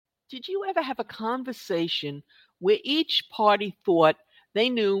Did you ever have a conversation where each party thought they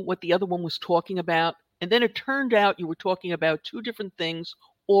knew what the other one was talking about, and then it turned out you were talking about two different things,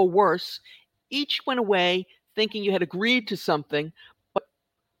 or worse, each went away thinking you had agreed to something, but,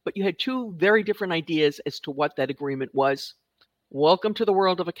 but you had two very different ideas as to what that agreement was? Welcome to the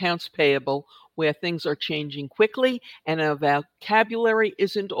world of accounts payable, where things are changing quickly and our vocabulary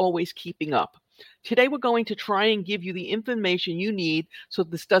isn't always keeping up. Today, we're going to try and give you the information you need so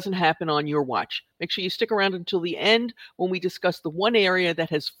this doesn't happen on your watch. Make sure you stick around until the end when we discuss the one area that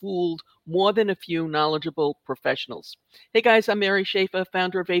has fooled more than a few knowledgeable professionals. Hey guys, I'm Mary Schaefer,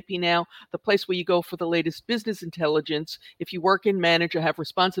 founder of AP Now, the place where you go for the latest business intelligence if you work in, manage, or have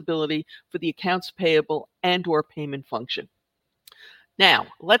responsibility for the accounts payable and or payment function. Now,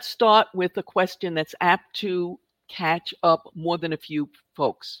 let's start with a question that's apt to catch up more than a few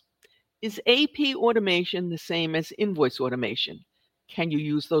folks. Is AP automation the same as invoice automation? Can you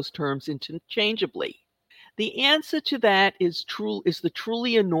use those terms interchangeably? The answer to that is the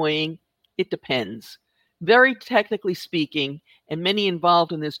truly annoying, it depends. Very technically speaking, and many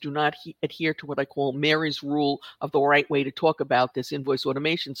involved in this do not adhere to what I call Mary's rule of the right way to talk about this invoice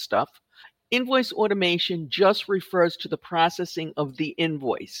automation stuff. Invoice automation just refers to the processing of the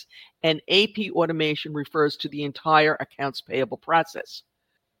invoice, and AP automation refers to the entire accounts payable process.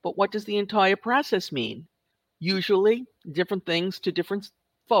 But what does the entire process mean? Usually, different things to different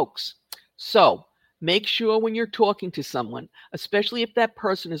folks. So, make sure when you're talking to someone, especially if that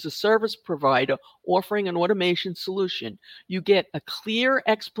person is a service provider offering an automation solution, you get a clear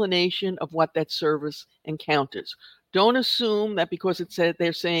explanation of what that service encounters. Don't assume that because it said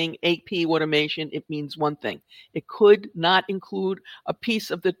they're saying AP automation, it means one thing. It could not include a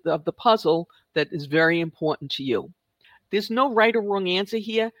piece of the puzzle that is very important to you. There's no right or wrong answer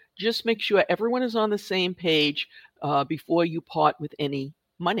here. Just make sure everyone is on the same page before you part with any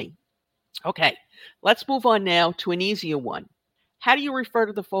money. Okay, let's move on now to an easier one. How do you refer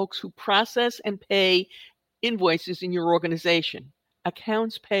to the folks who process and pay invoices in your organization?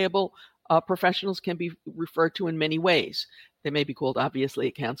 Accounts payable professionals can be referred to in many ways. They may be called, obviously,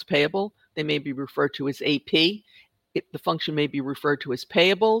 accounts payable. They may be referred to as AP. The function may be referred to as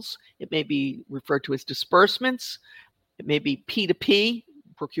payables. It may be referred to as disbursements. It may be P2P,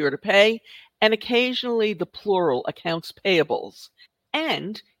 procure to pay, and occasionally the plural, accounts payables.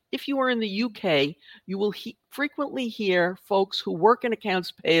 And if you are in the UK, you will frequently hear folks who work in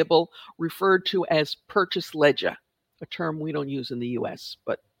accounts payable referred to as purchase ledger, a term we don't use in the US,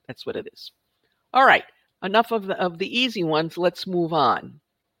 but that's what it is. All right, enough of the easy ones. Let's move on.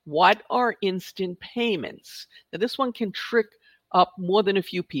 What are instant payments? Now, this one can trick up more than a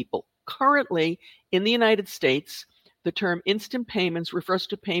few people. Currently, in the United States, the term instant payments refers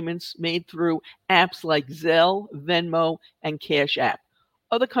to payments made through apps like Zelle, Venmo, and Cash App.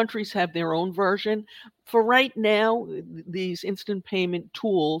 Other countries have their own version. For right now, these instant payment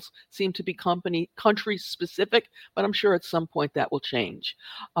tools seem to be country specific, but I'm sure at some point that will change.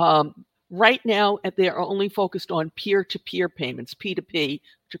 Right now, they are only focused on peer-to-peer payments, P2P,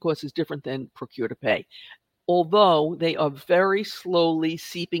 which of course is different than procure to pay, although they are very slowly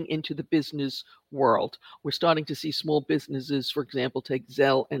seeping into the business world. We're starting to see small businesses, for example, take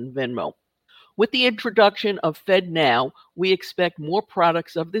Zelle and Venmo. With the introduction of FedNow, we expect more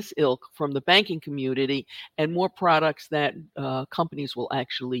products of this ilk from the banking community and more products that companies will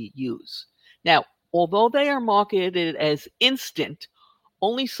actually use. Now, although they are marketed as instant,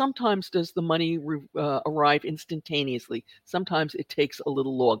 only sometimes does the money arrive instantaneously. Sometimes it takes a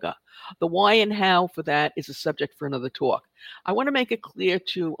little longer. The why and how for that is a subject for another talk. I want to make it clear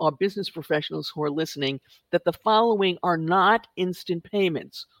to our business professionals who are listening that the following are not instant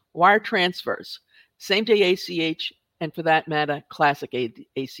payments. Wire transfers, same-day ACH, and for that matter, classic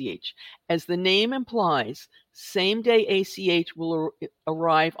ACH. As the name implies, same-day ACH will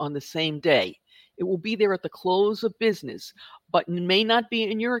arrive on the same day. It will be there at the close of business, but it may not be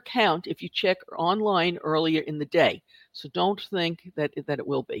in your account if you check online earlier in the day. So don't think that it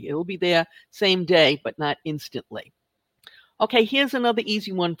will be. It will be there same day, but not instantly. Okay, here's another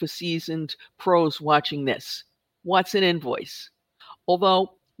easy one for seasoned pros watching this. What's an invoice?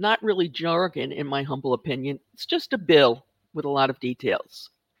 Although not really jargon, in my humble opinion, it's just a bill with a lot of details.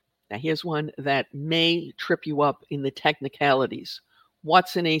 Now, here's one that may trip you up in the technicalities.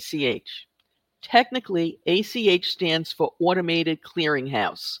 What's an ACH? Technically, ACH stands for Automated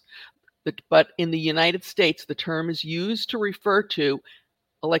Clearinghouse. But in the United States, the term is used to refer to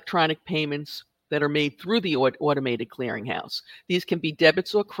electronic payments that are made through the Automated Clearinghouse. These can be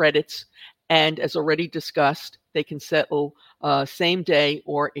debits or credits, and as already discussed, they can settle same day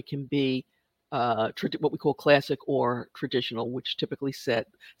or it can be what we call classic or traditional, which typically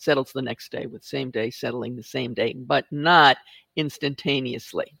settles the next day, with same day settling the same day, but not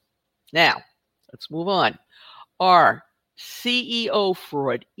instantaneously. Now, let's move on. R, CEO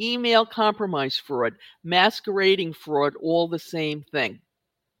fraud, email compromise fraud, masquerading fraud, all the same thing.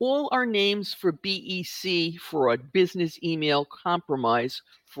 All are names for BEC fraud, business email compromise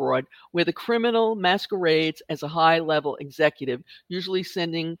fraud, where the criminal masquerades as a high-level executive, usually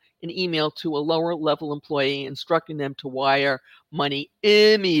sending an email to a lower-level employee instructing them to wire money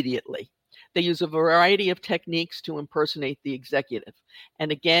immediately. They use a variety of techniques to impersonate the executive.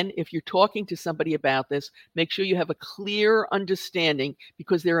 And again, if you're talking to somebody about this, make sure you have a clear understanding,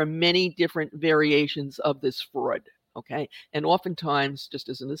 because there are many different variations of this fraud. Okay. And oftentimes, just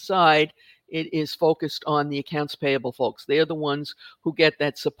as an aside, it is focused on the accounts payable folks. They are the ones who get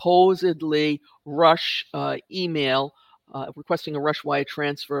that supposedly rush email requesting a rush wire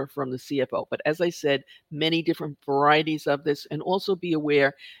transfer from the CFO. But as I said, many different varieties of this. And also be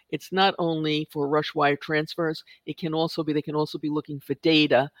aware, it's not only for rush wire transfers. They can also be looking for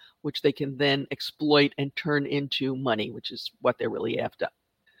data, which they can then exploit and turn into money, which is what they're really after.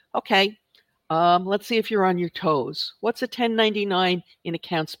 Okay. Let's see if you're on your toes. What's a 1099 in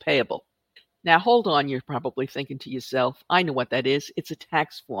accounts payable? Now, hold on. You're probably thinking to yourself, I know what that is. It's a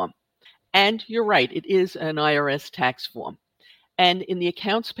tax form. And you're right. It is an IRS tax form. And in the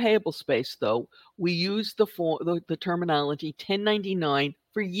accounts payable space, though, we use the terminology 1099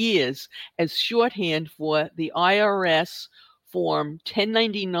 for years as shorthand for the IRS form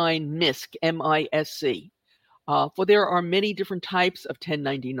 1099 MISC, MISC. For there are many different types of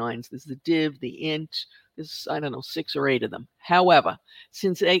 1099s. There's the div, the int, there's, I don't know, 6 or 8 of them. However,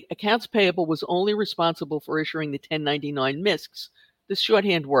 since accounts payable was only responsible for issuing the 1099 MISCs, this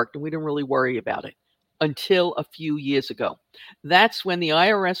shorthand worked and we didn't really worry about it until a few years ago. That's when the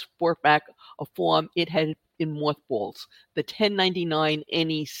IRS brought back a form it had in mothballs, the 1099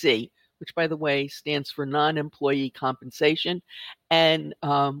 NEC, which, by the way, stands for non-employee compensation. And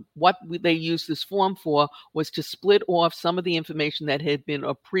what they used this form for was to split off some of the information that had been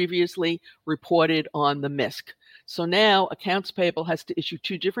previously reported on the MISC. So now accounts payable has to issue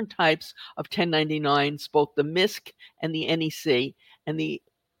 2 different types of 1099s, both the MISC and the NEC,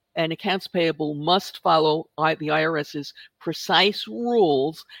 and accounts payable must follow the IRS's precise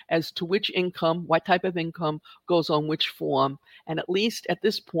rules as to which income, what type of income goes on which form. And at least at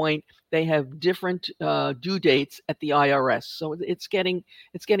this point, they have different due dates at the IRS. So it's getting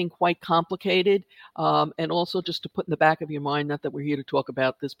quite complicated. And also, just to put in the back of your mind, not that we're here to talk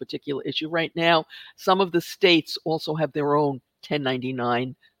about this particular issue right now, some of the states also have their own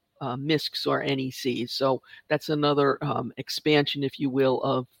 1099 MISCs or NECs. So that's another expansion, if you will,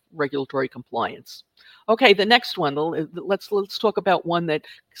 of regulatory compliance. Okay, the next one. Let's talk about one that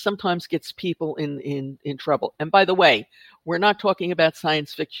sometimes gets people in trouble. And by the way, we're not talking about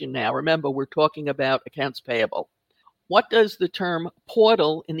science fiction now. Remember, we're talking about accounts payable. What does the term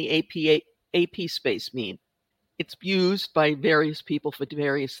portal in the AP space mean? It's used by various people for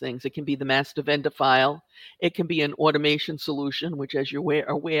various things. It can be the master vendor file. It can be an automation solution, which, as you're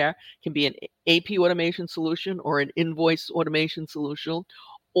aware, can be an AP automation solution or an invoice automation solution,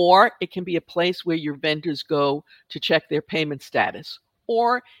 or it can be a place where your vendors go to check their payment status.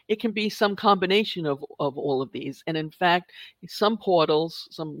 Or it can be some combination of all of these. And in fact, some portals,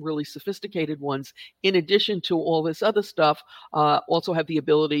 some really sophisticated ones, in addition to all this other stuff, also have the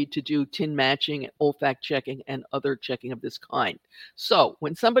ability to do TIN matching, OFAC checking, and other checking of this kind. So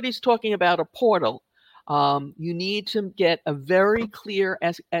when somebody's talking about a portal, you need to get a very clear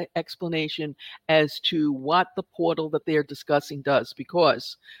explanation as to what the portal that they're discussing does,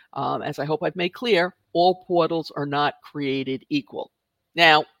 because, as I hope I've made clear, all portals are not created equal.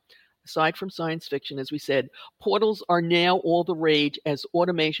 Now, aside from science fiction, as we said, portals are now all the rage as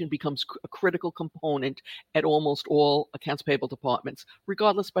automation becomes a critical component at almost all accounts payable departments,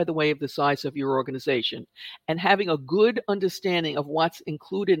 regardless, by the way, of the size of your organization. And having a good understanding of what's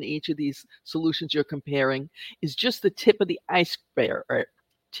included in each of these solutions you're comparing is just the tip of the iceberg.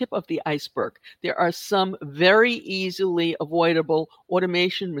 There are some very easily avoidable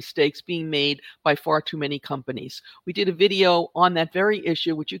automation mistakes being made by far too many companies. We did a video on that very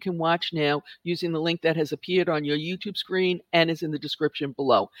issue, which you can watch now using the link that has appeared on your YouTube screen and is in the description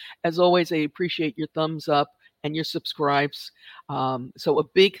below. As always, I appreciate your thumbs up and your subscribes. So a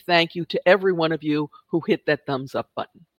big thank you to every one of you who hit that thumbs up button.